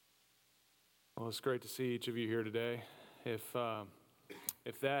Well, it's great to see each of you here today. If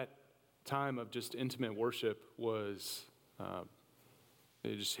that time of just intimate worship was,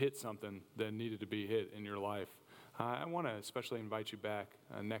 it just hit something that needed to be hit in your life, I want to especially invite you back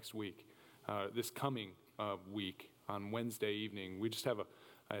next week, this coming week on Wednesday evening. We just have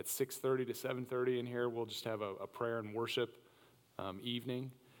at 6:30 to 7:30 in here, we'll just have a prayer and worship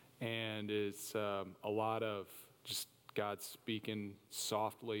evening, and it's a lot of just God speaking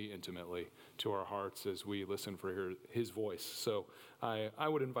softly, intimately to our hearts as we listen for His voice. So I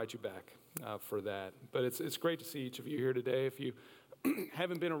would invite you back for that. But it's great to see each of you here today. If you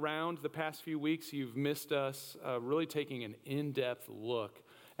haven't been around the past few weeks, you've missed us really taking an in-depth look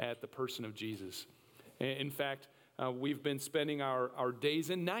at the person of Jesus. In fact, we've been spending our days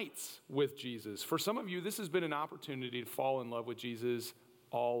and nights with Jesus. For some of you, this has been an opportunity to fall in love with Jesus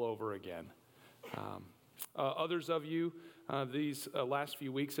all over again. Others of you, these last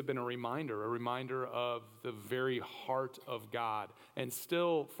few weeks have been a reminder of the very heart of God. And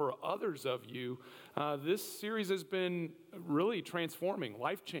still, for others of you, this series has been really transforming,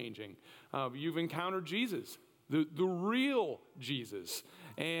 life-changing. You've encountered Jesus, the real Jesus,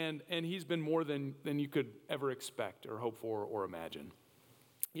 and He's been more than you could ever expect or hope for or imagine.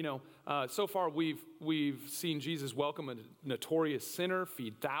 You know, so far we've seen Jesus welcome a notorious sinner,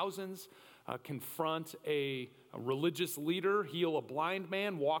 feed thousands, confront a religious leader, heal a blind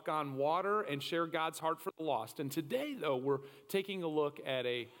man, walk on water, and share God's heart for the lost. And today, though, we're taking a look at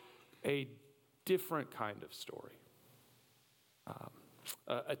a different kind of story,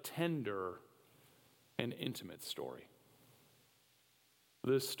 a tender and intimate story.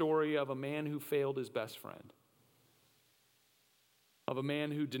 The story of a man who failed his best friend, of a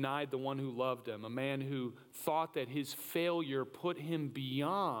man who denied the one who loved him, a man who thought that his failure put him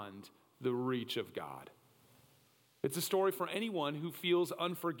beyond the reach of God. It's a story for anyone who feels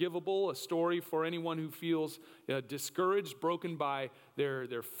unforgivable, a story for anyone who feels discouraged, broken by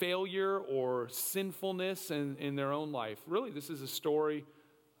their failure or sinfulness in their own life. Really, this is a story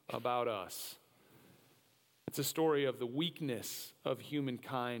about us. It's a story of the weakness of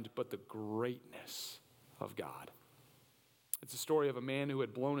humankind, but the greatness of God. It's a story of a man who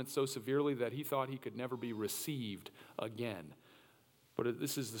had blown it so severely that he thought he could never be received again. But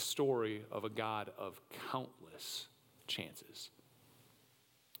this is the story of a God of countless chances.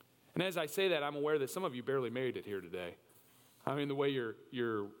 And as I say that, I'm aware that some of you barely made it here today. I mean, the way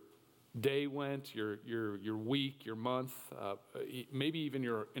your day went, your week, your month, maybe even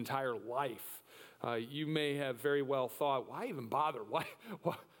your entire life, you may have very well thought, why even bother?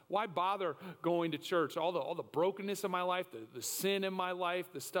 Why bother going to church? All the brokenness of my life, the sin in my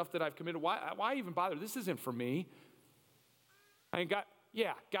life, the stuff that I've committed, why even bother? This isn't for me. I mean,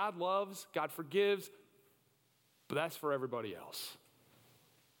 God loves, God forgives, but that's for everybody else,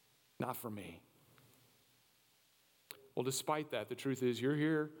 not for me. Well, despite that, the truth is you're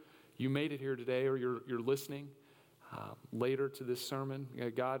here, you made it here today, or you're listening later to this sermon.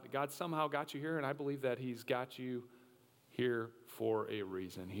 God somehow got you here, and I believe that He's got you here for a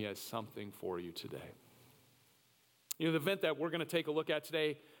reason. He has something for you today. You know, the event that we're going to take a look at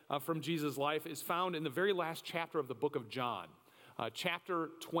today from Jesus' life is found in the very last chapter of the book of John. Chapter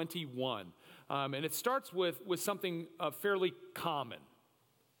 21. And it starts with something fairly common.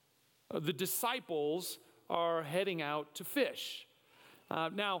 The disciples are heading out to fish.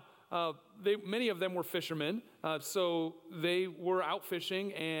 Now, many of them were fishermen, so they were out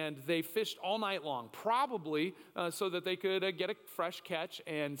fishing, and they fished all night long, probably so that they could get a fresh catch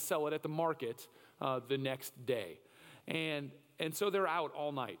and sell it at the market the next day. And so they're out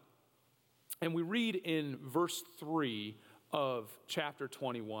all night. And we read in verse 3 of chapter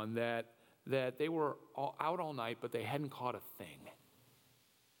 21 that they were out all night, but they hadn't caught a thing.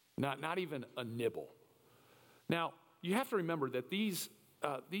 Not even a nibble. Now, you have to remember that these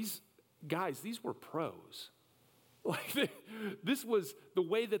guys, these were pros. This was the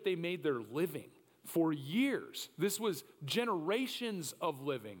way that they made their living for years. This was generations of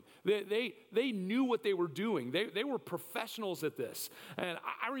living. They knew what they were doing. They were professionals at this. And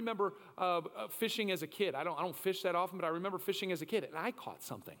I remember fishing as a kid. I don't fish that often, but I remember fishing as a kid, and I caught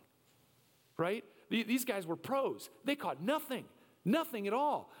something, right? These guys were pros. They caught nothing at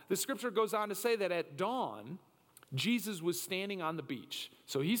all. The scripture goes on to say that at dawn, Jesus was standing on the beach.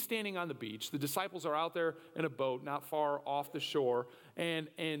 So he's standing on the beach. The disciples are out there in a boat not far off the shore. And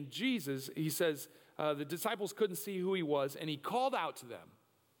Jesus, he says, the disciples couldn't see who he was, and he called out to them,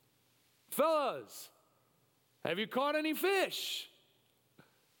 "Fellas, have you caught any fish?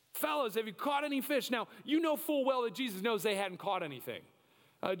 Fellas, have you caught any fish?" Now, you know full well that Jesus knows they hadn't caught anything.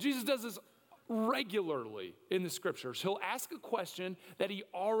 Jesus does this regularly in the scriptures. He'll ask a question that he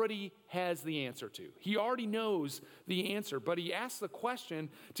already has the answer to. He already knows the answer, but he asks the question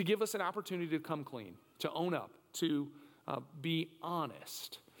to give us an opportunity to come clean, to own up, to be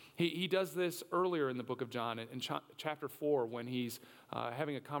honest. He does this earlier in the book of John, in chapter 4, when he's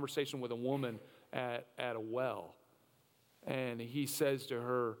having a conversation with a woman at a well. And he says to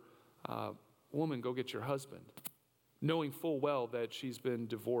her, woman, go get your husband, knowing full well that she's been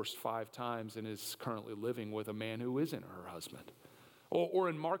divorced 5 times and is currently living with a man who isn't her husband. Or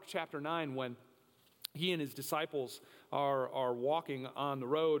in Mark chapter 9, when he and his disciples are walking on the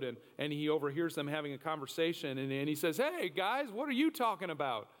road, and he overhears them having a conversation, and he says, hey, guys, what are you talking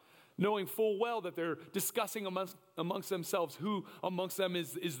about? Knowing full well that they're discussing amongst themselves who amongst them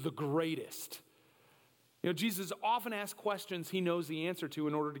is the greatest. You know, Jesus often asks questions he knows the answer to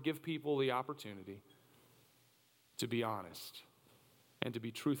in order to give people the opportunity to be honest and to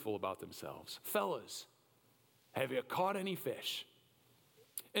be truthful about themselves. Fellas, have you caught any fish?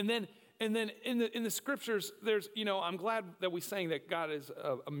 And then in the scriptures, there's, I'm glad that we sang that God is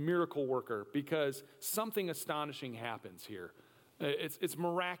a miracle worker, because something astonishing happens here. It's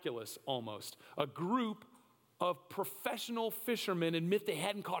miraculous almost. A group of professional fishermen admit they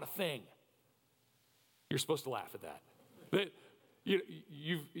hadn't caught a thing. You're supposed to laugh at that.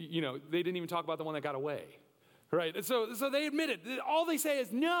 They didn't even talk about the one that got away. Right? So they admit it. All they say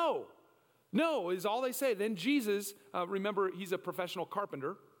is no. No is all they say. Then Jesus, remember, he's a professional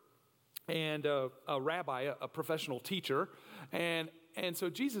carpenter and a rabbi, a professional teacher. And so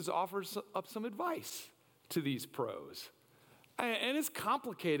Jesus offers up some advice to these pros. And it's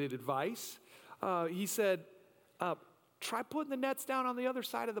complicated advice. He said, try putting the nets down on the other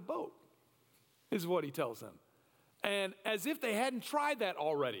side of the boat, is what he tells them. And as if they hadn't tried that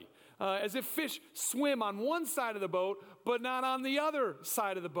already. As if fish swim on one side of the boat, but not on the other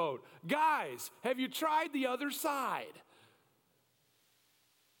side of the boat. Guys, have you tried the other side?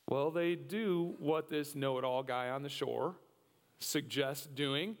 Well, they do what this know-it-all guy on the shore suggests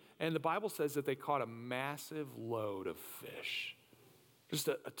doing, and the Bible says that they caught a massive load of fish. Just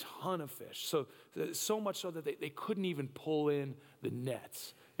a ton of fish. So much so that they couldn't even pull in the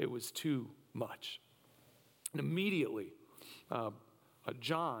nets. It was too much. And immediately,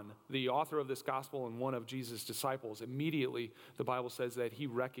 John, the author of this gospel and one of Jesus' disciples, immediately the Bible says that he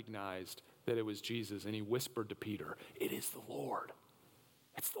recognized that it was Jesus, and he whispered to Peter, "It is the Lord.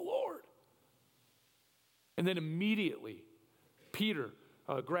 It's the Lord." And then immediately, Peter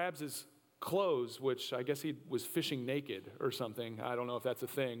grabs his clothes, which I guess he was fishing naked or something. I don't know if that's a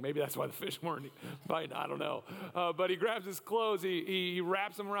thing. Maybe that's why the fish weren't biting. I don't know. But he grabs his clothes, he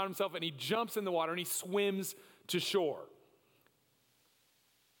wraps them around himself, and he jumps in the water, and he swims to shore.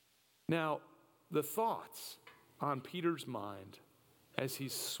 Now, the thoughts on Peter's mind as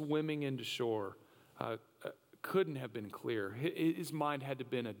he's swimming into shore couldn't have been clear. His mind had to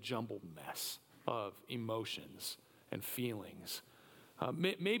have been a jumbled mess of emotions and feelings.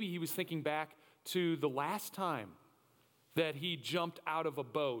 Maybe he was thinking back to the last time that he jumped out of a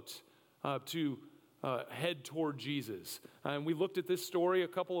boat to head toward Jesus. And we looked at this story a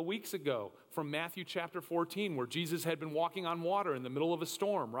couple of weeks ago from Matthew chapter 14, where Jesus had been walking on water in the middle of a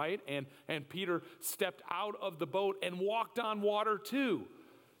storm, right? And Peter stepped out of the boat and walked on water too.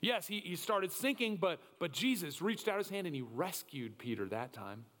 Yes, he started sinking, but Jesus reached out his hand and he rescued Peter that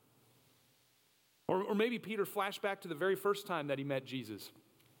time. Or maybe Peter flashed back to the very first time that he met Jesus.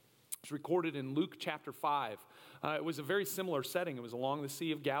 It's recorded in Luke chapter 5. It was a very similar setting. It was along the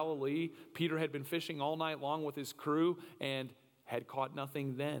Sea of Galilee. Peter had been fishing all night long with his crew and had caught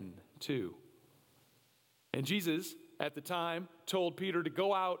nothing then, too. And Jesus, at the time, told Peter to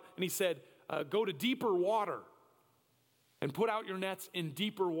go out, and he said, go to deeper water and put out your nets in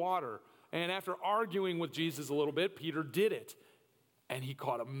deeper water. And after arguing with Jesus a little bit, Peter did it. And he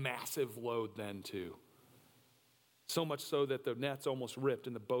caught a massive load then, too. So much so that the nets almost ripped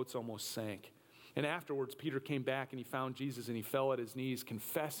and the boats almost sank. And afterwards, Peter came back and he found Jesus and he fell at his knees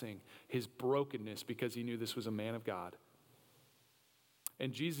confessing his brokenness because he knew this was a man of God.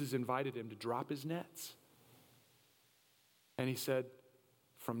 And Jesus invited him to drop his nets. And he said,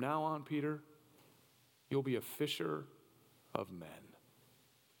 from now on, Peter, you'll be a fisher of men.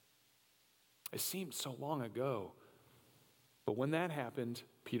 It seemed so long ago. But when that happened,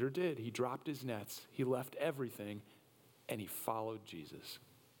 Peter did. He dropped his nets, he left everything, and he followed Jesus.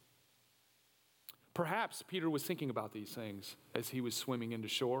 Perhaps Peter was thinking about these things as he was swimming into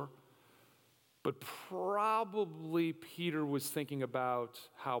shore, but probably Peter was thinking about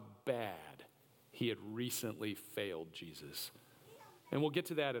how bad he had recently failed Jesus. And we'll get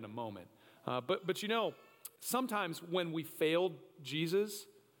to that in a moment. But sometimes when we failed Jesus,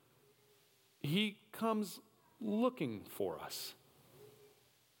 he comes looking for us.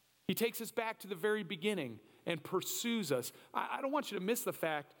 He takes us back to the very beginning and pursues us. I don't want you to miss the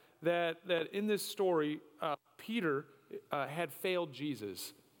fact that in this story, Peter had failed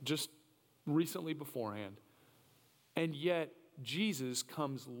Jesus just recently beforehand. And yet, Jesus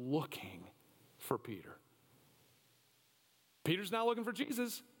comes looking for Peter. Peter's not looking for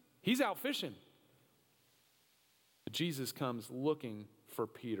Jesus. He's out fishing. But Jesus comes looking for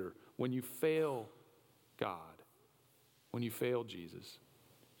Peter. When you fail God, when you fail Jesus,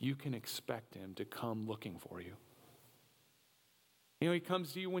 you can expect him to come looking for you. You know, he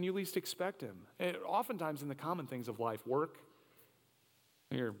comes to you when you least expect him. And oftentimes in the common things of life, work,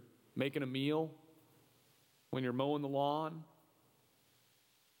 when you're making a meal, when you're mowing the lawn,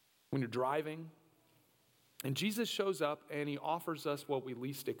 when you're driving. And Jesus shows up and he offers us what we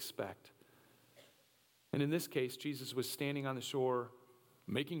least expect. And in this case, Jesus was standing on the shore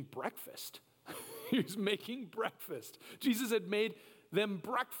making breakfast. He was making breakfast. Jesus had made them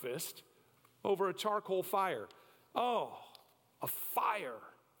breakfast over a charcoal fire. Oh, a fire.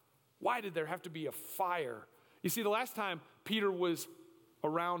 Why did there have to be a fire? You see, the last time Peter was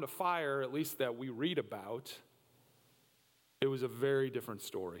around a fire, at least that we read about, it was a very different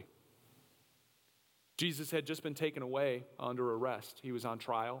story. Jesus had just been taken away under arrest. He was on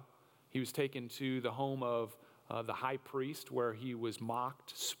trial. He was taken to the home of the high priest where he was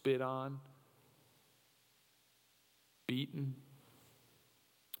mocked, spit on, beaten.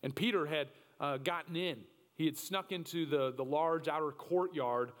 And Peter had gotten in. He had snuck into the large outer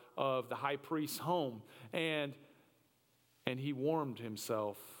courtyard of the high priest's home, and he warmed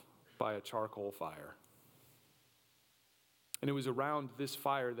himself by a charcoal fire. And it was around this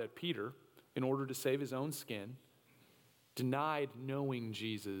fire that Peter, in order to save his own skin, denied knowing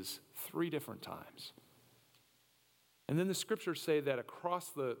Jesus 3 different times. And then the scriptures say that across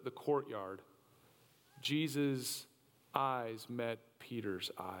the courtyard, Jesus' eyes met Peter's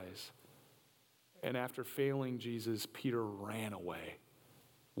eyes. And after failing Jesus, Peter ran away,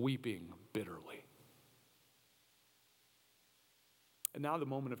 weeping bitterly. And now the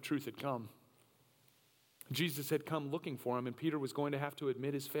moment of truth had come. Jesus had come looking for him, and Peter was going to have to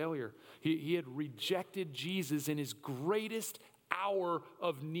admit his failure. He had rejected Jesus in his greatest hour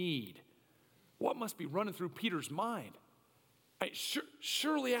of need. What must be running through Peter's mind?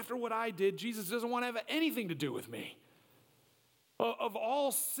 Surely after what I did, Jesus doesn't want to have anything to do with me. Of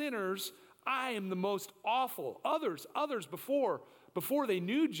all sinners, I am the most awful. Others before they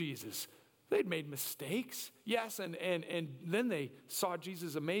knew Jesus, they'd made mistakes, yes, and then they saw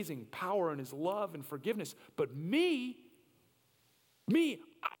Jesus' amazing power and his love and forgiveness. But me, I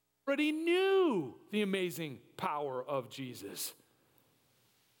already knew the amazing power of Jesus.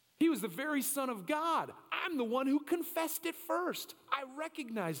 He was the very Son of God. I'm the one who confessed it first. I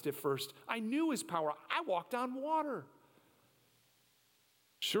recognized it first. I knew his power. I walked on water.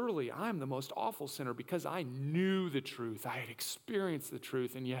 Surely I'm the most awful sinner because I knew the truth. I had experienced the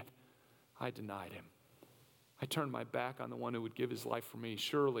truth, and yet I denied him. I turned my back on the one who would give his life for me.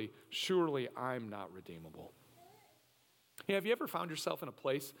 Surely I'm not redeemable. Hey, have you ever found yourself in a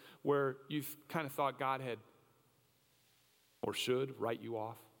place where you've kind of thought God had or should write you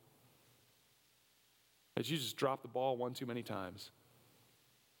off? As you just dropped the ball one too many times.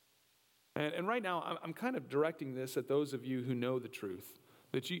 And right now, I'm kind of directing this at those of you who know the truth,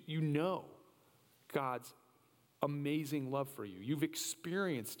 that you know God's amazing love for you. You've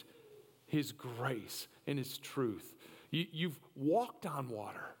experienced his grace and his truth. You've walked on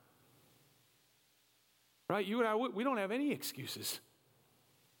water. Right? You and I, we don't have any excuses.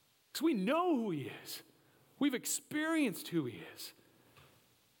 Because we know who he is. We've experienced who he is.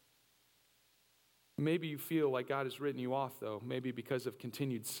 Maybe you feel like God has written you off, though. Maybe because of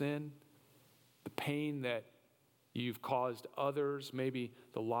continued sin, the pain that you've caused others, maybe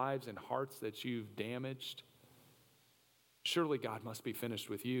the lives and hearts that you've damaged. Surely God must be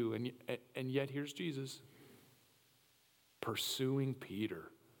finished with you. And yet here's Jesus pursuing Peter,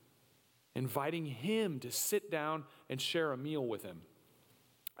 inviting him to sit down and share a meal with him.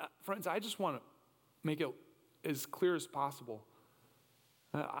 Friends, I just want to make it as clear as possible.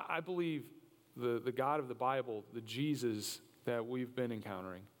 I believe the God of the Bible, the Jesus that we've been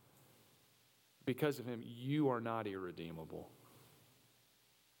encountering, because of him, you are not irredeemable.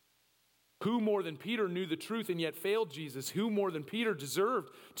 Who more than Peter knew the truth and yet failed Jesus? Who more than Peter deserved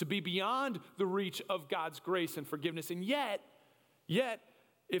to be beyond the reach of God's grace and forgiveness? And yet,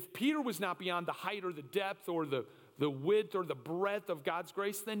 if Peter was not beyond the height or the depth or the width or the breadth of God's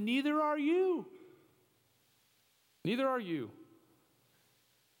grace, then neither are you. Neither are you.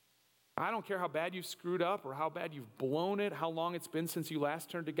 I don't care how bad you've screwed up or how bad you've blown it, how long it's been since you last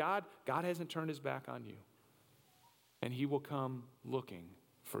turned to God. God hasn't turned his back on you. And he will come looking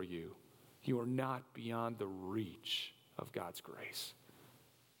for you. You are not beyond the reach of God's grace.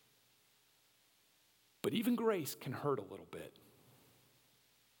 But even grace can hurt a little bit.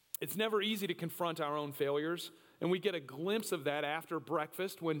 It's never easy to confront our own failures, and we get a glimpse of that after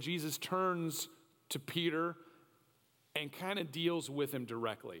breakfast when Jesus turns to Peter and kind of deals with him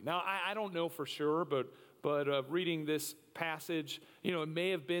directly. Now, I don't know for sure, but reading this passage, it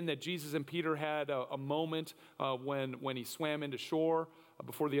may have been that Jesus and Peter had a moment when he swam into shore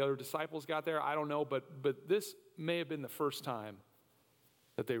before the other disciples got there. I don't know, but this may have been the first time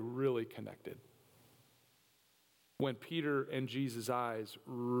that they really connected. When Peter and Jesus' eyes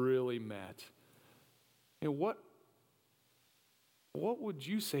really met. And what would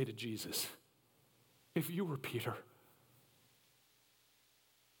you say to Jesus if you were Peter?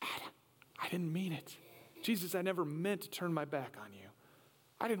 I didn't mean it. Jesus, I never meant to turn my back on you.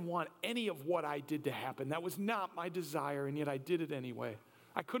 I didn't want any of what I did to happen. That was not my desire, and yet I did it anyway.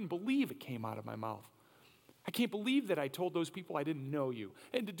 I couldn't believe it came out of my mouth. I can't believe that I told those people I didn't know you.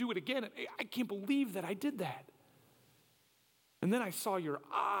 And to do it again, I can't believe that I did that. And then I saw your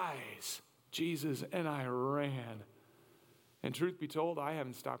eyes, Jesus, and I ran. And truth be told, I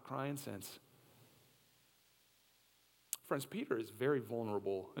haven't stopped crying since. Friends, Peter is very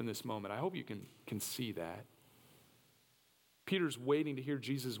vulnerable in this moment. I hope you can see that. Peter's waiting to hear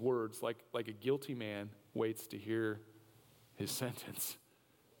Jesus' words like a guilty man waits to hear his sentence.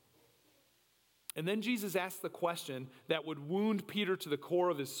 And then Jesus asked the question that would wound Peter to the core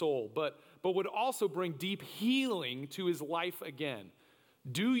of his soul, but would also bring deep healing to his life again.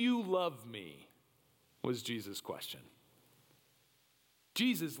 Do you love me? Was Jesus' question.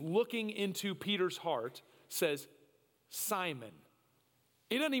 Jesus, looking into Peter's heart, says, Simon.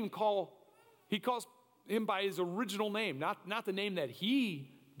 He doesn't even he calls him by his original name, not the name that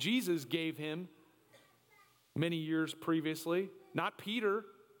Jesus gave him many years previously, not Peter,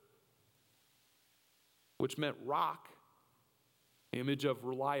 which meant rock, the image of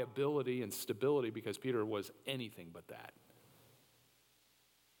reliability and stability, because Peter was anything but that.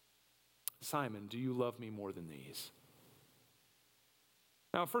 Simon, do you love me more than these?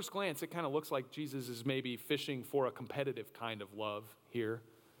 Now, at first glance, it kind of looks like Jesus is maybe fishing for a competitive kind of love here.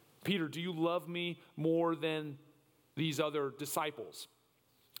 Peter, do you love me more than these other disciples?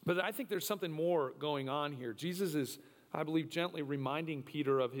 But I think there's something more going on here. Jesus is, I believe, gently reminding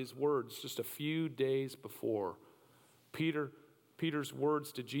Peter of his words just a few days before. Peter's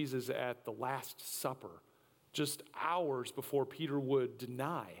words to Jesus at the Last Supper, just hours before Peter would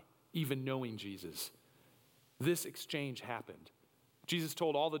deny even knowing Jesus. This exchange happened. Jesus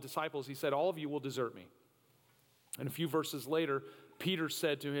told all the disciples, he said, all of you will desert me. And a few verses later, Peter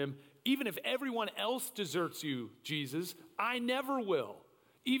said to him, even if everyone else deserts you, Jesus, I never will.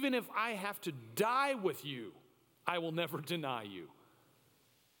 Even if I have to die with you, I will never deny you.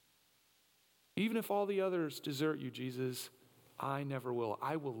 Even if all the others desert you, Jesus, I never will.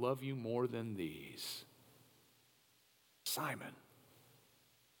 I will love you more than these. Simon,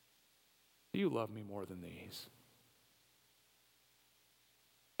 do you love me more than these?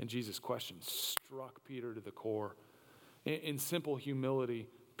 And Jesus' question struck Peter to the core. In simple humility,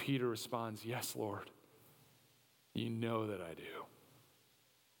 Peter responds, yes, Lord, you know that I do.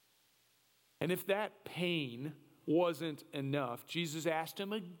 And if that pain wasn't enough, Jesus asked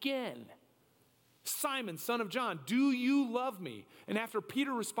him again, Simon, son of John, do you love me? And after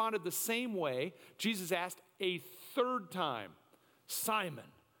Peter responded the same way, Jesus asked a third time, Simon,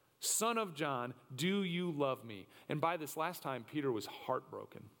 son of John, do you love me? And by this last time, Peter was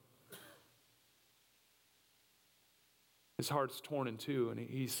heartbroken. His heart's torn in two, and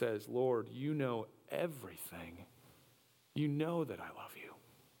he says, Lord, you know everything. You know that I love you.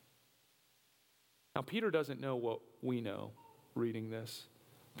 Now, Peter doesn't know what we know reading this.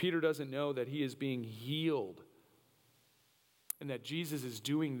 Peter doesn't know that he is being healed and that Jesus is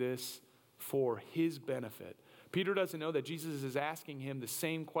doing this for his benefit. Peter doesn't know that Jesus is asking him the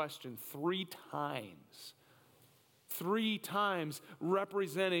same question 3 times. 3 times,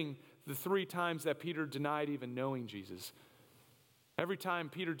 representing the 3 times that Peter denied even knowing Jesus. Every time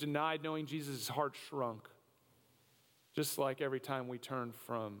Peter denied knowing Jesus, his heart shrunk. Just like every time we turn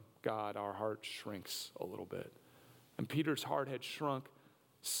from God, our heart shrinks a little bit. And Peter's heart had shrunk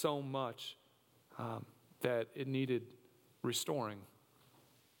so much that it needed restoring,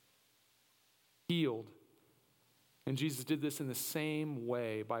 healed. And Jesus did this in the same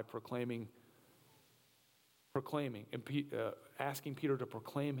way by proclaiming and asking Peter to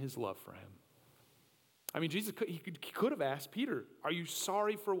proclaim his love for him. I mean, Jesus could have asked Peter, are you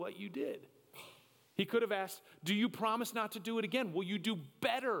sorry for what you did? He could have asked, do you promise not to do it again? Will you do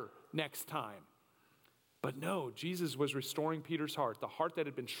better next time? But no, Jesus was restoring Peter's heart, the heart that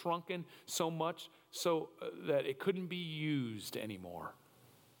had been shrunken so much so that it couldn't be used anymore.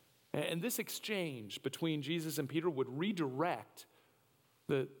 And this exchange between Jesus and Peter would redirect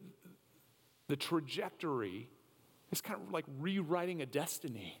the trajectory. It's kind of like rewriting a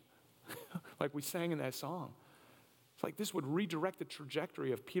destiny, like we sang in that song. It's like this would redirect the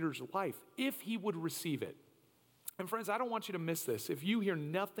trajectory of Peter's life if he would receive it. And friends, I don't want you to miss this. If you hear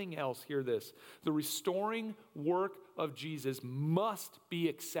nothing else, hear this. The restoring work of Jesus must be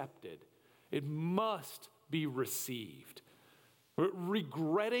accepted. It must be received.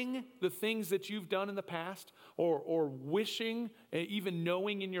 Regretting the things that you've done in the past or wishing, even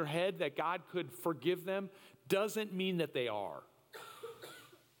knowing in your head that God could forgive them doesn't mean that they are.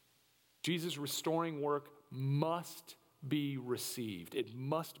 Jesus' restoring work must be received. It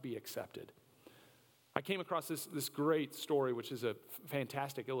must be accepted. I came across this great story, which is a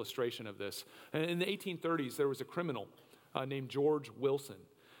fantastic illustration of this. In the 1830s, there was a criminal named George Wilson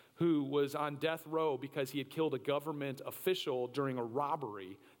who was on death row because he had killed a government official during a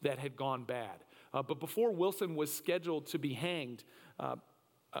robbery that had gone bad. But before Wilson was scheduled to be hanged,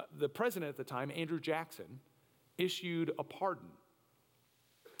 the president at the time, Andrew Jackson, issued a pardon.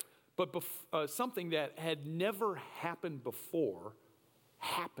 But something that had never happened before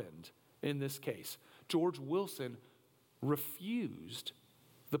happened in this case. George Wilson refused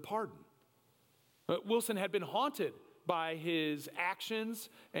the pardon. Wilson had been haunted by his actions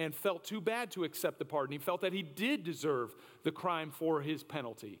and felt too bad to accept the pardon. He felt that he did deserve the crime for his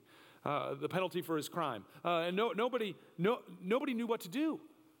penalty, the penalty for his crime. And nobody knew what to do.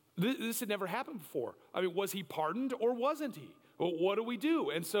 This had never happened before. I mean, was he pardoned or wasn't he? Well, what do we do?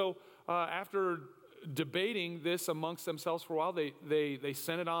 And so after debating this amongst themselves for a while, they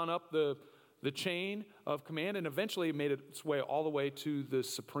sent it on up the chain of command, and eventually it made its way all the way to the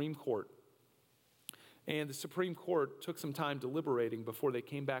Supreme Court. And the Supreme Court took some time deliberating before they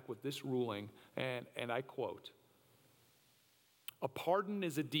came back with this ruling, and I quote, "A pardon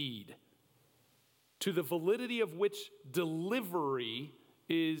is a deed, to the validity of which delivery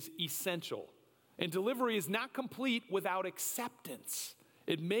is essential. And delivery is not complete without acceptance.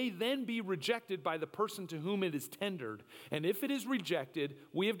 It may then be rejected by the person to whom it is tendered. And if it is rejected,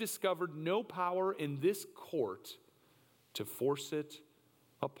 we have discovered no power in this court to force it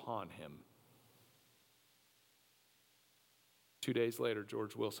upon him." 2 days later,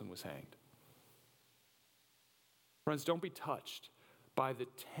 George Wilson was hanged. Friends, don't be touched by the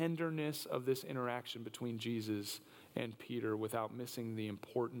tenderness of this interaction between Jesus and Peter without missing the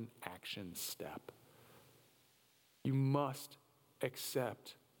important action step. You must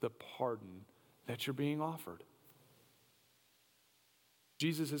accept the pardon that you're being offered.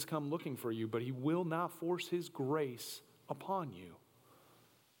 Jesus has come looking for you, but he will not force his grace upon you.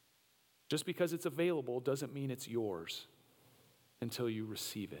 Just because it's available doesn't mean it's yours until you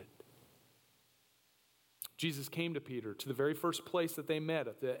receive it. Jesus came to Peter, to the very first place that they met,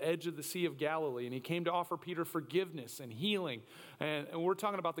 at the edge of the Sea of Galilee, and he came to offer Peter forgiveness and healing. And we're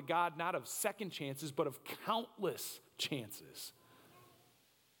talking about the God not of second chances, but of countless chances.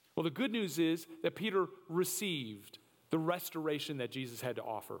 Well, the good news is that Peter received the restoration that Jesus had to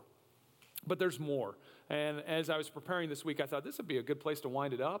offer. But there's more. And as I was preparing this week, I thought this would be a good place to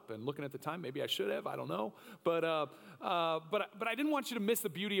wind it up. And looking at the time, maybe I should have, I don't know. But I didn't want you to miss the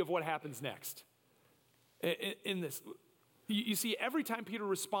beauty of what happens next. In this, you see, every time Peter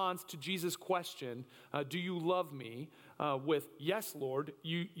responds to Jesus' question, do you love me, with yes, Lord,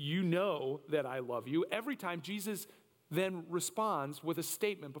 you know that I love you, every time Jesus then responds with a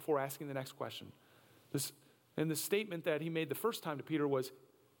statement before asking the next question. And the statement that he made the first time to Peter was,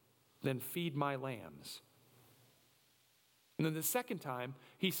 then feed my lambs. And then the second time,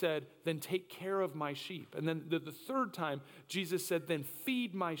 he said, then take care of my sheep. And then the third time, Jesus said, then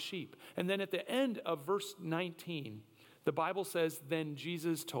feed my sheep. And then at the end of verse 19, the Bible says, then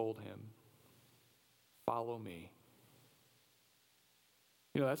Jesus told him, follow me.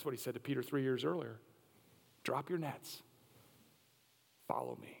 You know, that's what he said to Peter 3 years earlier. Drop your nets.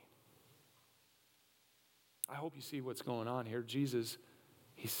 Follow me. I hope you see what's going on here. Jesus,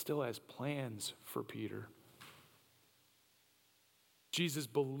 he still has plans for Peter. Jesus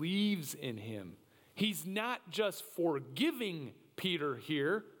believes in him. He's not just forgiving Peter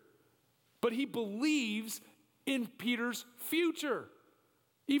here, but he believes in Peter's future.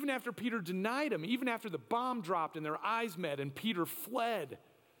 Even after Peter denied him, even after the bomb dropped and their eyes met and Peter fled,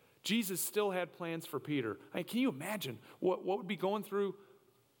 Jesus still had plans for Peter. I mean, can you imagine what would be going through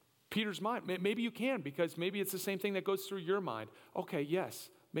Peter's mind. Maybe you can, because maybe it's the same thing that goes through your mind. Okay, yes,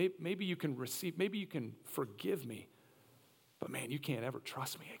 maybe you can receive, maybe you can forgive me, but man, you can't ever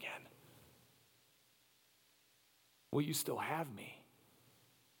trust me again. Will you still have me?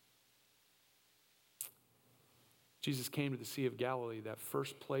 Jesus came to the Sea of Galilee, that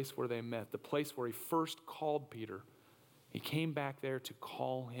first place where they met, the place where he first called Peter. He came back there to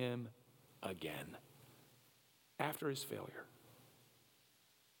call him again after his failure.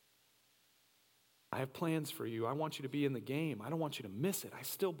 I have plans for you. I want you to be in the game. I don't want you to miss it. I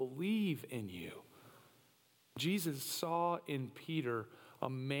still believe in you. Jesus saw in Peter a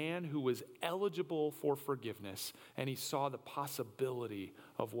man who was eligible for forgiveness, and he saw the possibility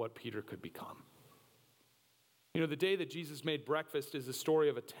of what Peter could become. You know, the day that Jesus made breakfast is the story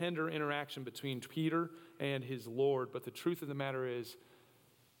of a tender interaction between Peter and his Lord, but the truth of the matter is,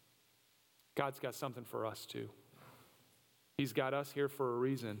 God's got something for us too. He's got us here for a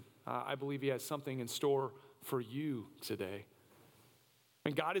reason. I believe he has something in store for you today.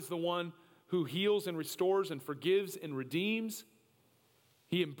 And God is the one who heals and restores and forgives and redeems.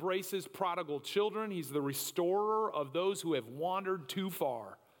 He embraces prodigal children. He's the restorer of those who have wandered too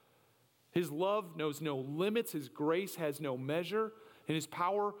far. His love knows no limits. His grace has no measure. And his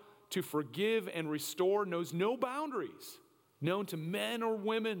power to forgive and restore knows no boundaries known to men or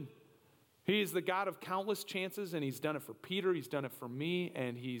women. He is the God of countless chances, and he's done it for Peter. He's done it for me,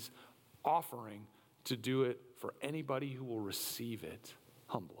 and he's offering to do it for anybody who will receive it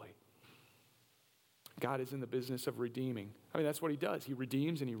humbly. God is in the business of redeeming. I mean, that's what he does. He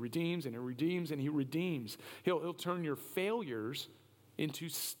redeems, and he redeems, and he redeems, and he redeems. He'll turn your failures into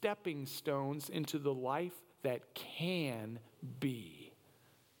stepping stones into the life that can be,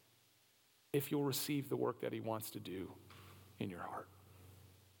 if you'll receive the work that he wants to do in your heart.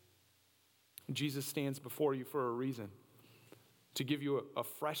 Jesus stands before you for a reason, to give you a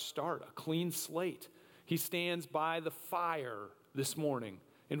fresh start, a clean slate. He stands by the fire this morning,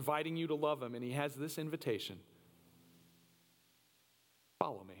 inviting you to love him, and he has this invitation: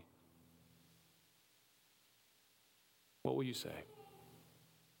 follow me. What will you say?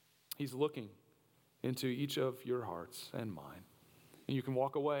 He's looking into each of your hearts and mine. And you can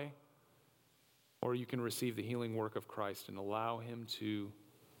walk away, or you can receive the healing work of Christ and allow him to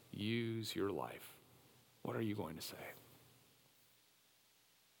use your life. What are you going to say?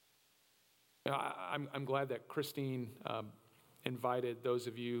 You know, I'm glad that Christine invited those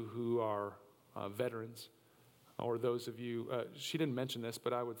of you who are veterans, or those of you, she didn't mention this,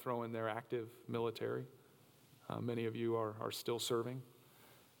 but I would throw in there active military. Many of you are still serving.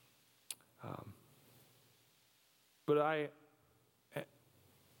 But I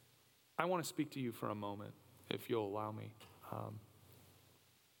want to speak to you for a moment, if you'll allow me.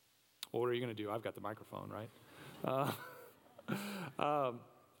 What are you going to do? I've got the microphone, right?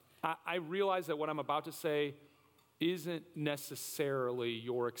 I realize that what I'm about to say isn't necessarily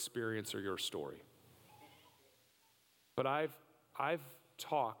your experience or your story. But I've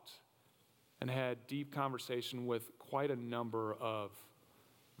talked and had deep conversation with quite a number of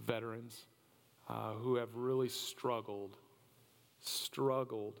veterans who have really struggled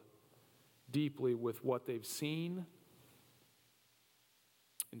deeply with what they've seen.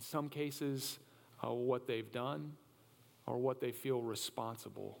 In some cases, what they've done or what they feel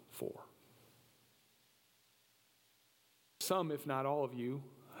responsible for. Some, if not all of you,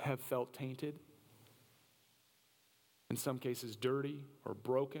 have felt tainted. In some cases, dirty or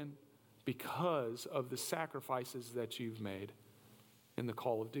broken because of the sacrifices that you've made in the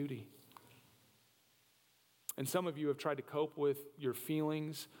call of duty. And some of you have tried to cope with your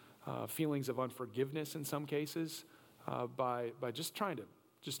feelings of unforgiveness in some cases, by just trying to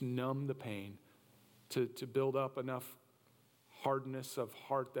just numb the pain, to build up enough hardness of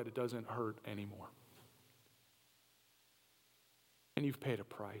heart that it doesn't hurt anymore. And you've paid a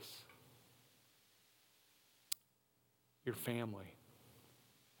price. Your family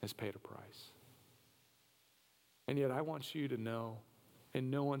has paid a price. And yet I want you to know,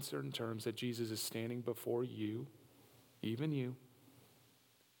 in no uncertain terms, that Jesus is standing before you, even you,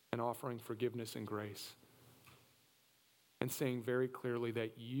 and offering forgiveness and grace, and saying very clearly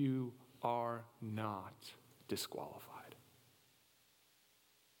that you are not disqualified.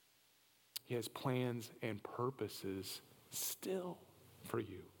 He has plans and purposes still for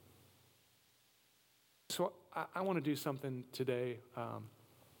you. So I want to do something today.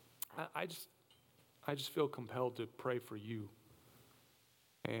 I just feel compelled to pray for you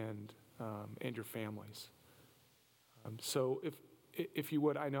and your families. So if you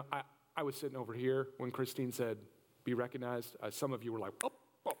would, I know I was sitting over here when Christine said, "Be recognized." Some of you were like, "Oh."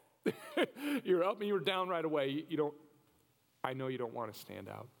 You're up and you were down right away. I know you don't want to stand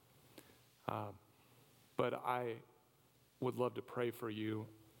out. But I would love to pray for you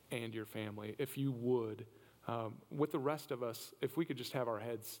and your family. If you would, with the rest of us, if we could just have our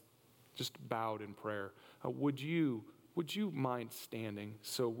heads just bowed in prayer, would you mind standing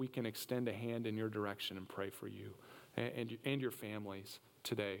so we can extend a hand in your direction and pray for you and your families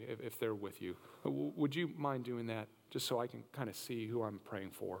today, if they're with you? Would you mind doing that just so I can kind of see who I'm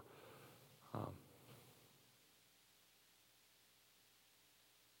praying for?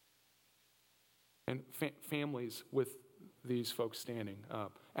 And families with these folks standing,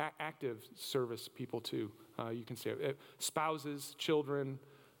 active service people too. You can say spouses, children,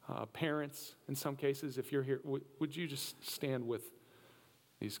 parents in some cases. If you're here, would you just stand with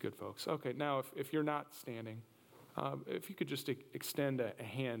these good folks? Okay, now if you're not standing, if you could just extend a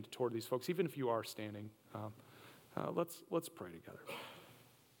hand toward these folks, even if you are standing, let's pray together.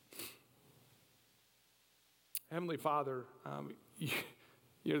 Heavenly Father,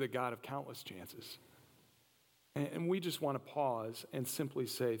 you're the God of countless chances. And we just want to pause and simply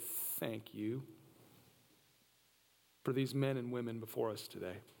say thank you for these men and women before us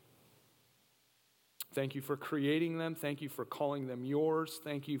today. Thank you for creating them. Thank you for calling them yours.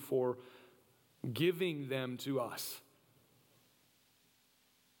 Thank you for giving them to us.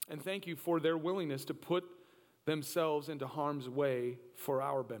 And thank you for their willingness to put themselves into harm's way for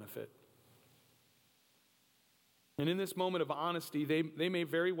our benefit. And in this moment of honesty, they may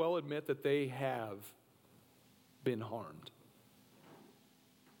very well admit that they have been harmed.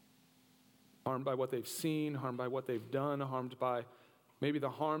 Harmed by what they've seen, harmed by what they've done, harmed by maybe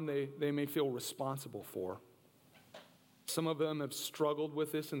the harm they may feel responsible for. Some of them have struggled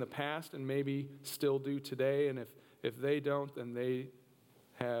with this in the past and maybe still do today. And if they don't, then they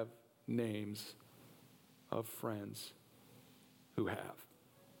have names of friends who have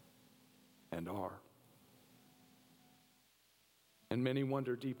and are. And many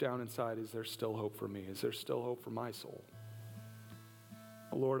wonder deep down inside, is there still hope for me? Is there still hope for my soul?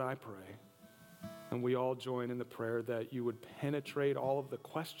 Lord, I pray, and we all join in the prayer, that you would penetrate all of the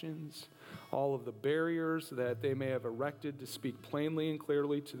questions, all of the barriers that they may have erected to speak plainly and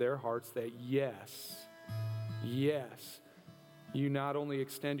clearly to their hearts that yes, you not only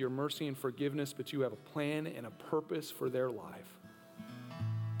extend your mercy and forgiveness, but you have a plan and a purpose for their life.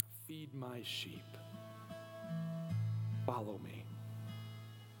 Feed my sheep. Follow me.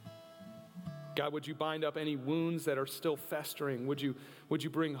 God, would you bind up any wounds that are still festering? Would you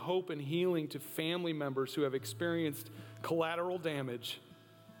bring hope and healing to family members who have experienced collateral damage?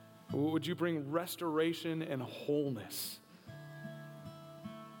 Would you bring restoration and wholeness?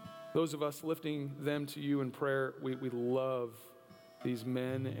 Those of us lifting them to you in prayer, we love these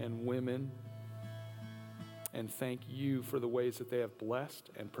men and women and thank you for the ways that they have blessed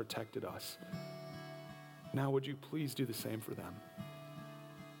and protected us. Now would you please do the same for them?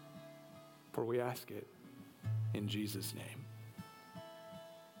 For we ask it in Jesus' name.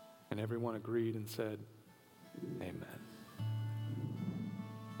 And everyone agreed and said, amen.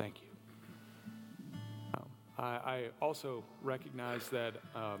 Thank you. I also recognize that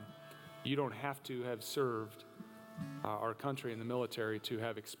you don't have to have served our country in the military to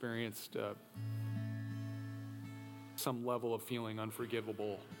have experienced some level of feeling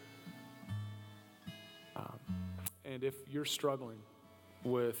unforgivable. And if you're struggling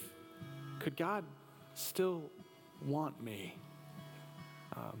with, could God still want me?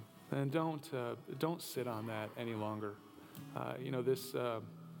 Then don't sit on that any longer.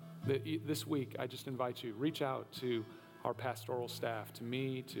 This week, I just invite you, reach out to our pastoral staff, to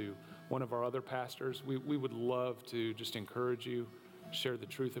me, to one of our other pastors. We would love to just encourage you, share the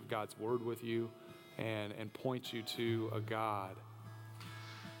truth of God's word with you, and point you to a God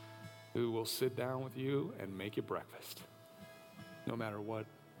who will sit down with you and make you breakfast, no matter what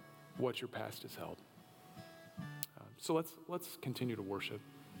your past has held. So let's continue to worship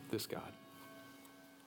this God.